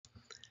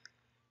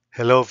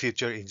Hello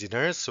future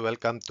engineers,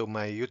 welcome to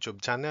my YouTube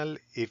channel.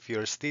 If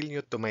you're still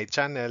new to my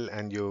channel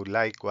and you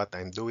like what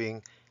I'm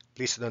doing,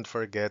 please don't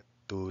forget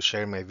to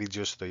share my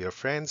videos to your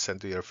friends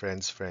and to your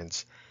friends'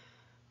 friends.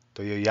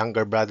 To your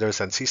younger brothers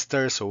and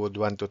sisters who would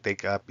want to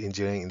take up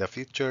engineering in the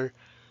future,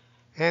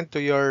 and to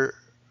your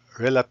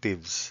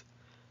relatives.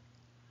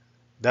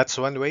 That's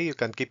one way you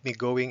can keep me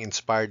going,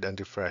 inspired and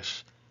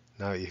refreshed.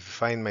 Now, if you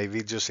find my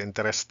videos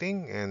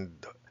interesting and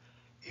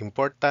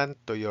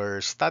important to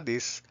your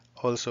studies,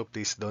 also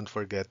please don't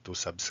forget to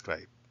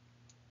subscribe.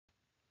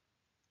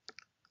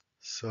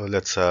 So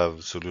let's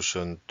have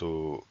solution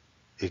to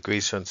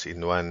equations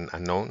in one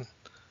unknown.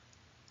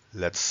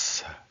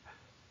 Let's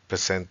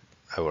present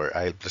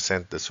I'll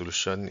present the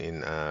solution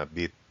in a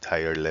bit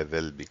higher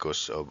level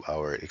because of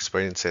our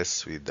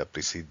experiences with the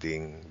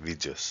preceding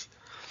videos.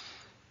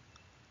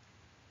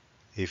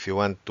 If you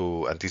want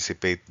to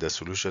anticipate the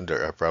solution,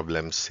 there are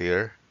problems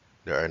here.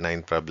 There are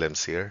 9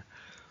 problems here,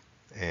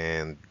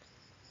 and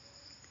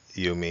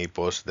you may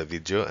pause the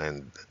video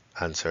and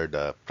answer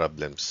the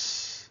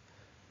problems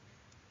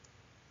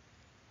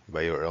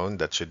by your own.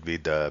 That should be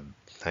the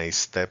nice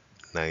step,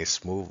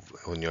 nice move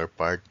on your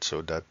part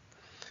so that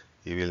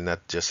you will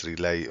not just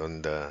rely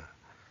on the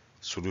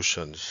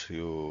solutions.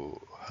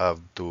 You have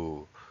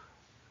to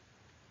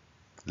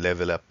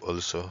level up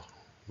also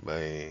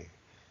by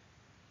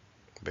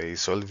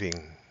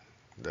solving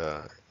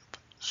the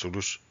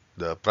solution,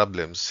 the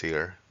problems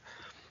here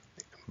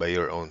by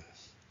your own.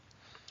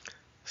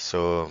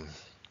 So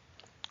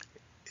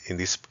in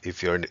this,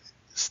 if you're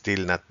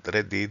still not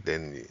ready,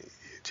 then you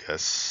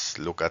just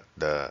look at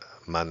the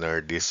manner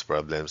these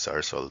problems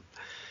are solved.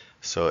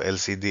 So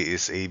LCD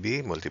is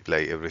AB,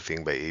 multiply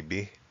everything by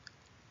AB.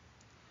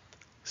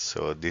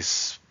 So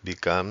this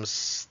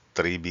becomes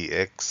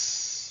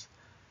 3BX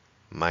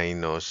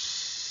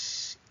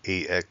minus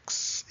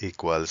AX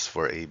equals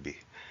 4AB.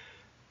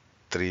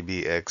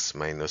 3BX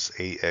minus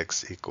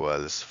AX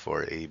equals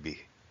 4AB.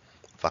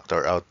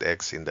 Factor out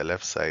X in the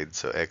left side,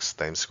 so X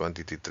times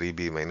quantity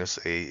 3B minus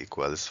A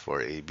equals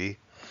 4AB.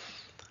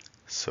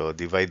 So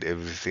divide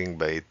everything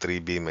by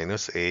 3B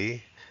minus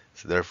A,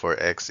 so therefore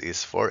X is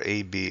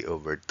 4AB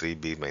over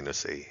 3B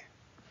minus A.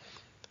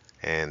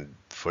 And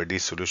for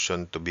this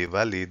solution to be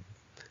valid,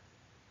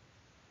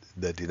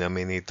 the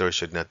denominator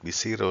should not be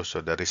 0,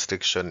 so the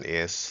restriction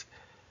is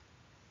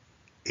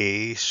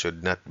A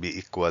should not be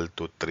equal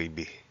to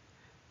 3B.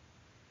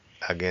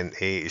 Again,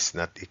 A is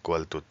not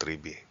equal to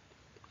 3B.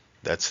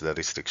 That's the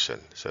restriction.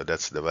 So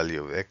that's the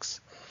value of X.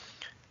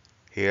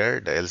 Here,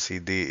 the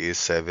LCD is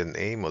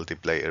 7A.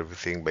 Multiply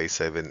everything by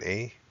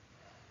 7A.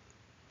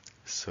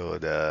 So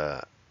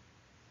the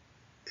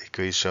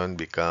equation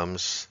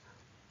becomes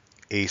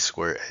A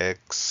square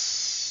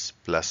X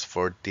plus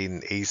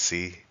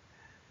 14AC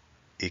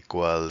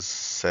equals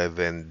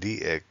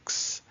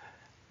 7DX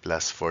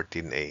plus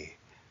 14A.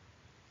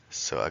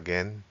 So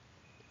again,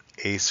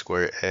 A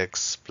square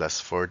X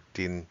plus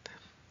 14AC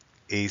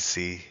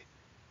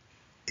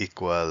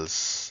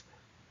equals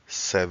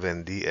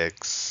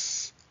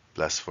 7dx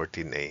plus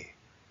 14a.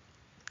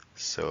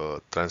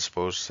 So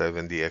transpose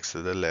 7dx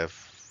to the left,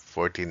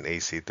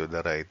 14ac to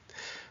the right.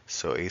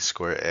 So a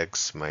square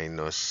x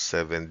minus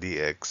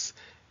 7dx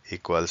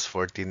equals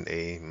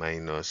 14a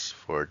minus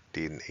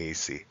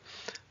 14ac.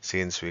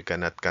 Since we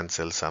cannot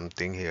cancel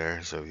something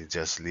here, so we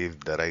just leave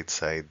the right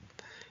side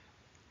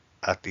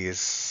at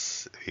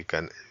is.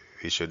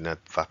 We should not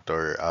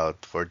factor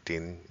out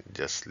 14,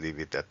 just leave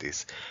it at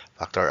is.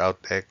 Factor out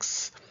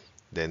x,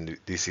 then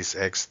this is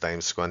x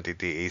times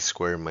quantity a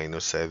square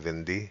minus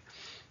 7d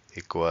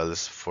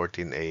equals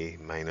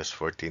 14a minus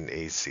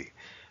 14ac.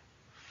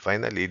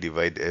 Finally,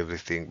 divide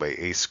everything by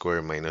a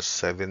square minus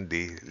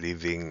 7d,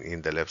 leaving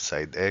in the left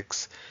side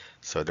x.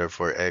 So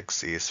therefore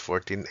x is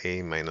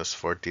 14a minus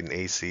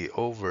 14ac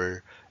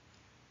over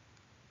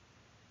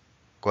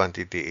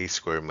quantity a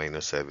square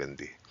minus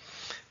 7d.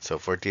 So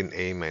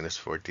 14a minus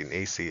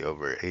 14ac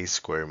over a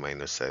square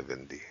minus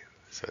 7d.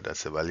 So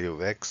that's the value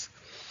of x.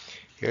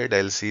 Here the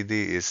LCD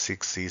is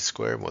 6c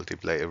square.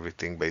 Multiply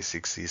everything by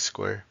 6c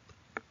square.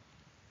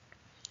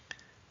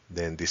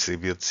 Then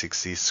distribute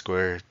 6c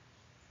square.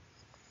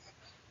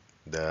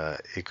 The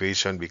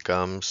equation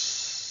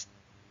becomes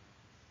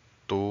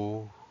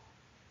 2.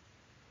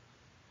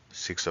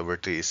 6 over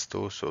 3 is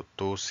 2. So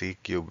 2c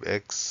cube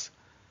x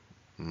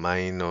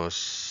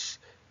minus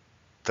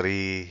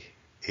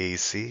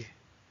 3ac.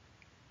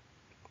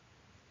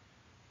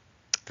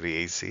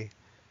 3ac.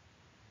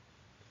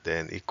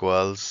 Then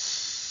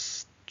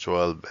equals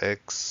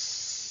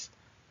 12x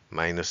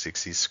minus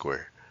 6c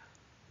square.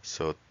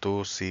 So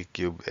 2c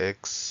cube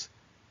x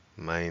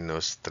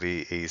minus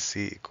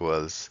 3ac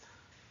equals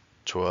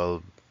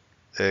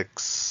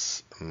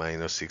 12x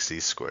minus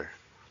 6c square.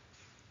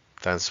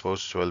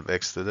 Transpose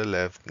 12x to the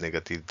left,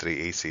 negative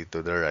 3ac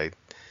to the right.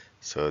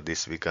 So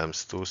this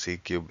becomes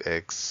 2c cube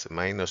x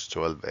minus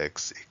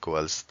 12x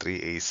equals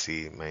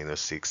 3ac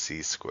minus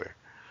 6c square.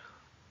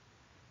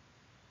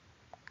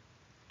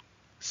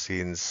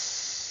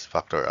 Since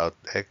factor out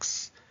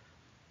x,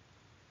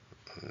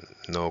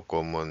 no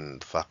common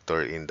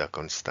factor in the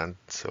constant,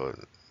 so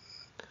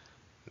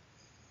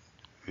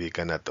we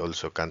cannot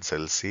also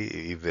cancel c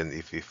even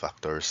if we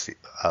factor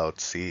out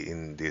c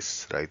in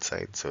this right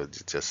side, so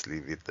just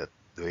leave it that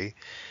way.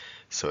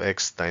 So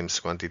x times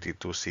quantity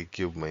 2c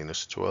cubed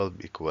minus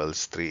 12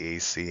 equals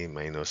 3ac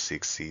minus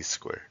 6c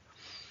squared.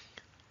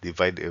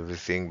 Divide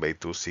everything by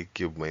 2c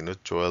cubed minus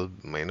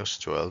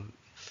 12,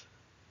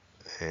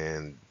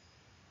 and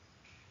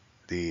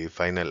the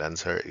final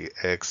answer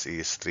x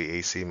is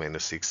 3ac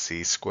minus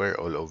 6c squared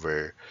all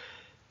over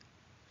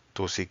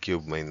 2c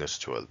cubed minus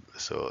 12.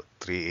 So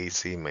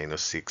 3ac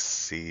minus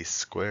 6c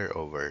squared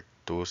over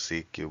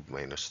 2c cubed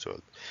minus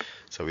 12.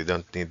 So we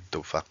don't need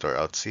to factor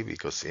out c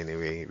because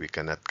anyway we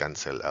cannot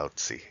cancel out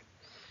c.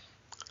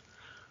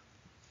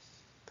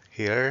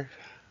 Here,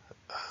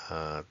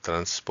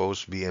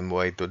 transpose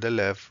bmy to the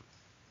left,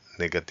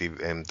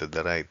 negative m to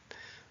the right.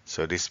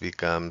 So this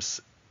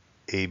becomes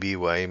aby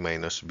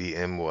minus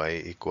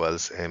bmy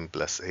equals m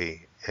plus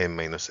a, m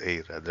minus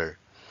a rather.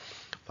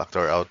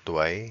 Factor out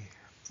y,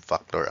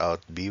 factor out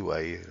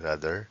by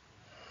rather.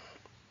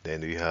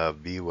 Then we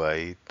have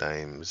by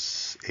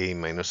times a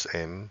minus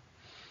m.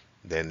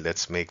 Then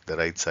let's make the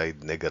right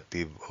side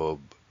negative of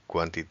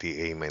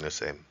quantity a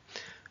minus m.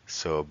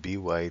 So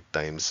by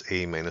times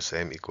a minus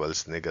m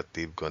equals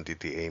negative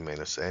quantity a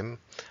minus m.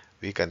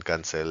 We can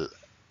cancel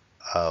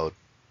out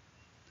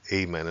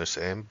a minus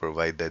m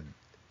provided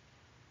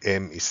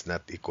m is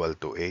not equal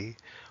to a,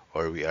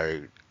 or we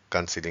are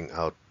canceling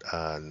out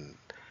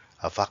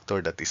a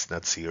factor that is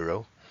not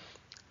 0.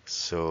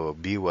 So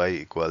by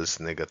equals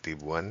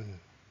negative 1.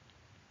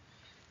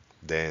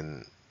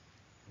 Then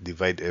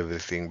divide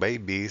everything by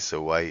b,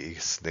 so y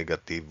is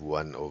negative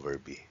 1 over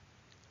b.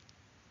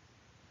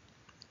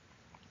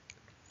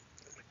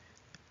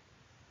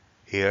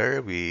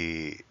 Here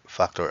we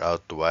factor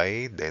out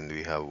y, then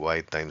we have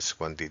y times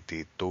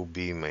quantity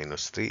 2b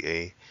minus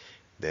 3a.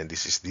 Then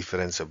this is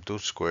difference of two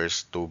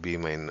squares,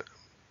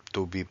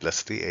 2b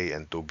plus 3a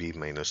and 2b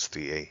minus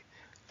 3a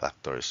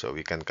factors. So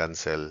we can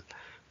cancel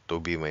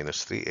 2b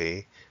minus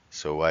 3a,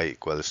 so y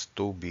equals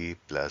 2b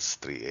plus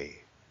 3a,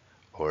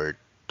 or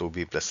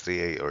 2b plus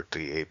 3a or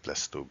 3a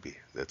plus 2b.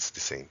 That's the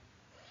same.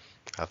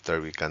 After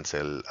we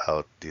cancel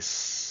out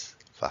this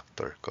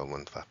factor,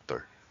 common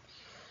factor.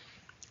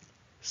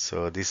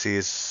 So this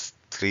is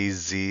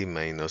 3z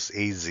minus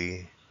az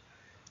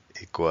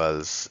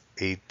equals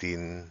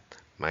 18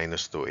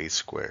 minus 2a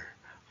squared.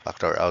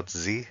 Factor out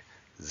z.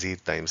 Z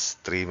times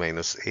 3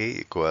 minus a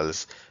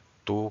equals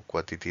 2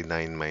 quantity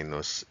 9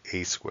 minus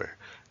a squared.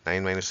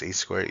 9 minus a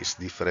squared is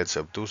difference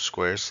of two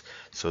squares.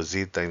 So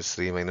z times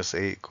 3 minus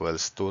a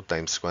equals 2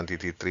 times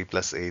quantity 3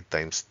 plus a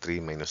times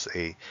 3 minus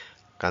a.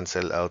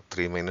 Cancel out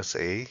 3 minus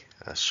a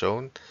as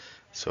shown.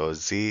 So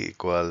z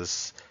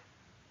equals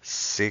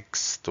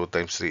 6. 2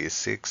 times 3 is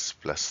 6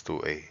 plus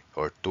 2a,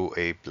 or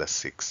 2a plus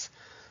 6.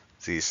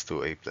 Z is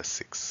 2a plus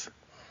 6.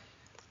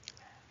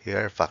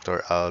 Here,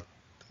 factor out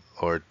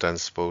or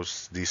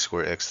transpose d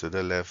square x to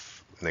the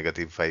left,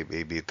 negative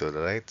 5ab to the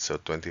right. So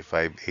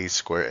 25a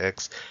square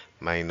x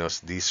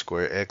minus d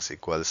square x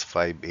equals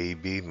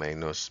 5ab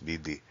minus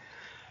bd.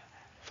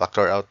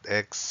 Factor out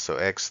x, so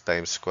x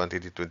times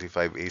quantity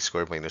 25a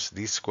square minus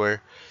d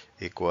square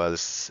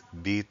equals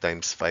b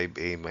times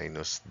 5a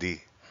minus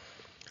d.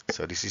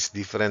 So this is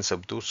difference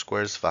of two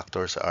squares.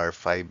 Factors are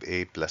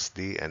 5a plus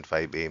d and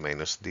 5a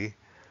minus d.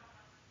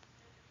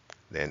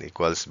 Then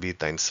equals b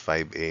times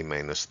 5a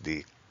minus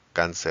d.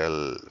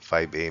 Cancel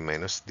 5a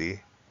minus d.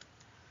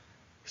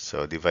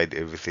 So divide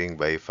everything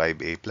by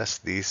 5a plus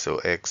d. So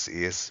x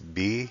is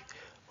b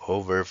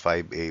over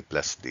 5a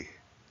plus d.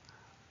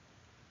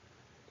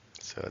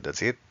 So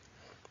that's it.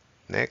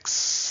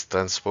 Next,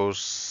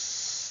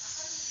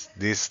 transpose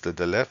this to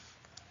the left.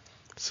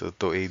 So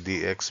 2a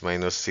dx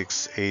minus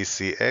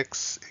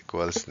 6acx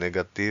equals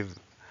negative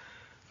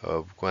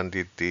of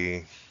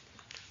quantity.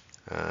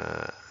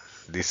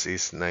 This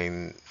is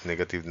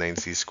negative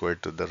 9c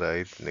squared to the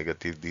right,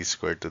 negative d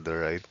squared to the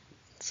right.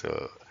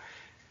 So,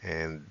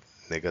 and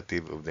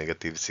negative of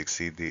negative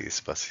 6cd is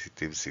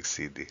positive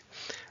 6cd.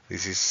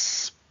 This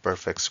is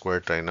perfect square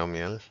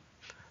trinomial.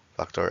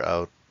 Factor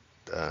out,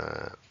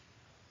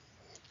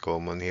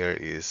 common here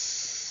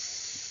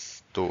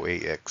is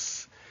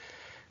 2ax.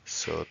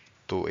 So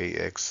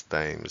 2ax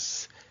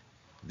times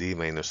d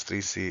minus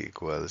 3c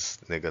equals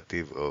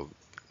negative of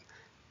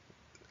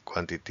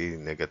quantity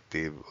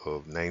negative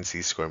of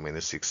 9c squared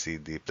minus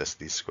 6cd plus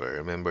d squared.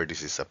 Remember,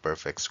 this is a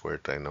perfect square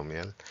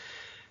trinomial.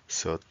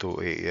 So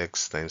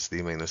 2ax times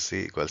d minus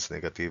c equals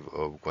negative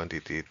of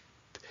quantity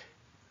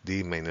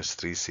d minus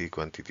 3c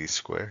quantity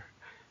square.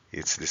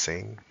 It's the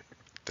same.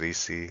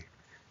 3c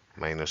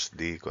minus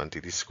d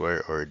quantity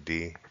square, or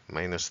d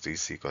minus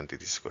 3c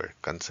quantity square.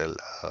 Cancel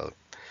out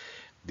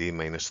d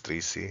minus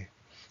 3c.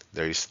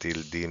 There is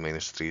still d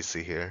minus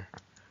 3c here.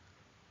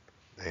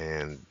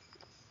 And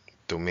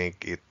to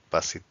make it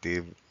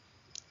positive,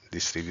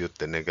 distribute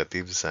the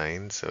negative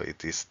sign. So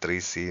it is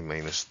 3c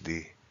minus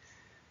d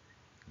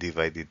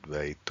divided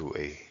by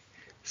 2a.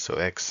 So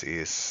x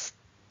is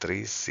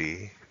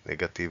 3c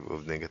Negative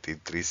of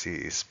negative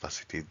 3c is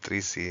positive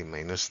 3c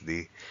minus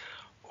d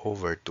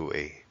over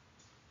 2a,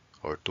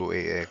 or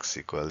 2ax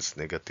equals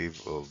negative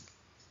of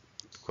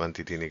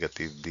quantity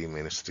negative d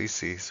minus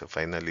 3c. So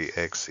finally,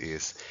 x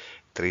is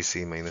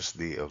 3c minus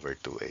d over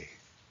 2a.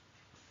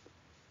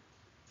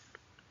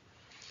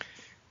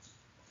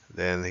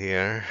 Then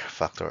here,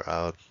 factor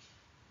out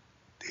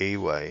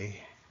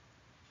ay,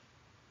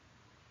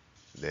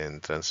 then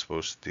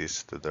transpose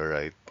this to the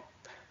right.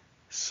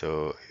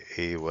 So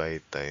ay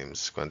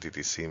times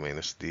quantity c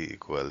minus d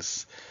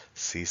equals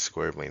c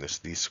squared minus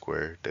d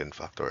squared. Then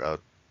factor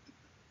out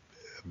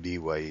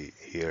by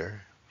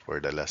here for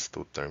the last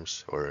two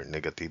terms, or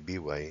negative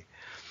by.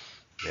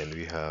 Then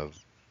we have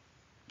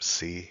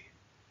c,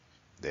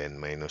 then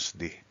minus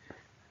d.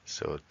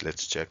 So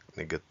let's check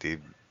negative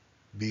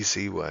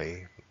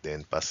bcy,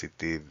 then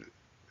positive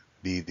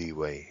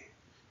bdy,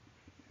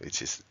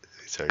 which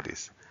are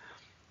this.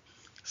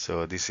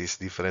 So this is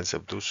difference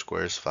of two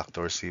squares,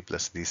 factor c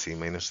plus dc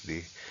minus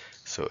d.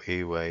 So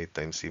ay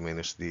times c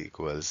minus d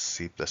equals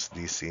c plus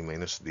dc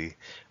minus d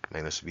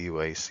minus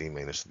by c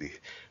minus d.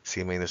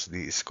 C minus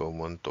d is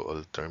common to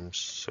all terms,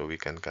 so we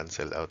can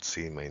cancel out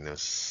c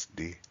minus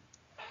d.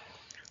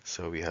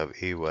 So we have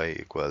ay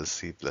equals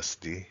c plus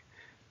d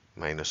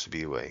minus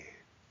by.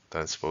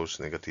 Transpose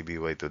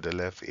negative by to the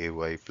left,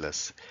 ay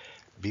plus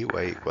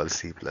by equals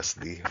c plus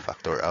d.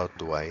 Factor out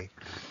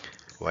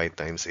y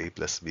times a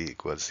plus b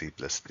equals c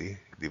plus d.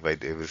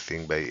 Divide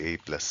everything by a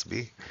plus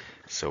b.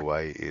 So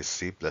y is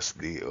c plus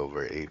d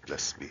over a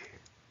plus b.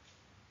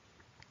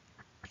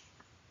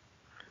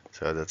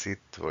 So that's it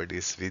for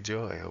this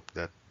video. I hope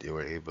that you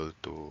were able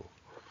to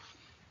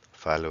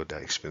follow the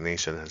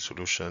explanation and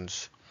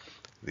solutions.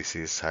 This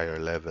is higher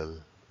level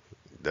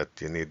that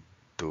you need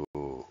to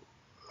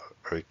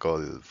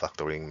recall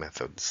factoring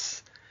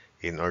methods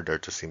in order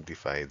to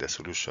simplify the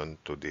solution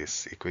to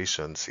these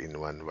equations in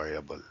one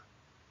variable.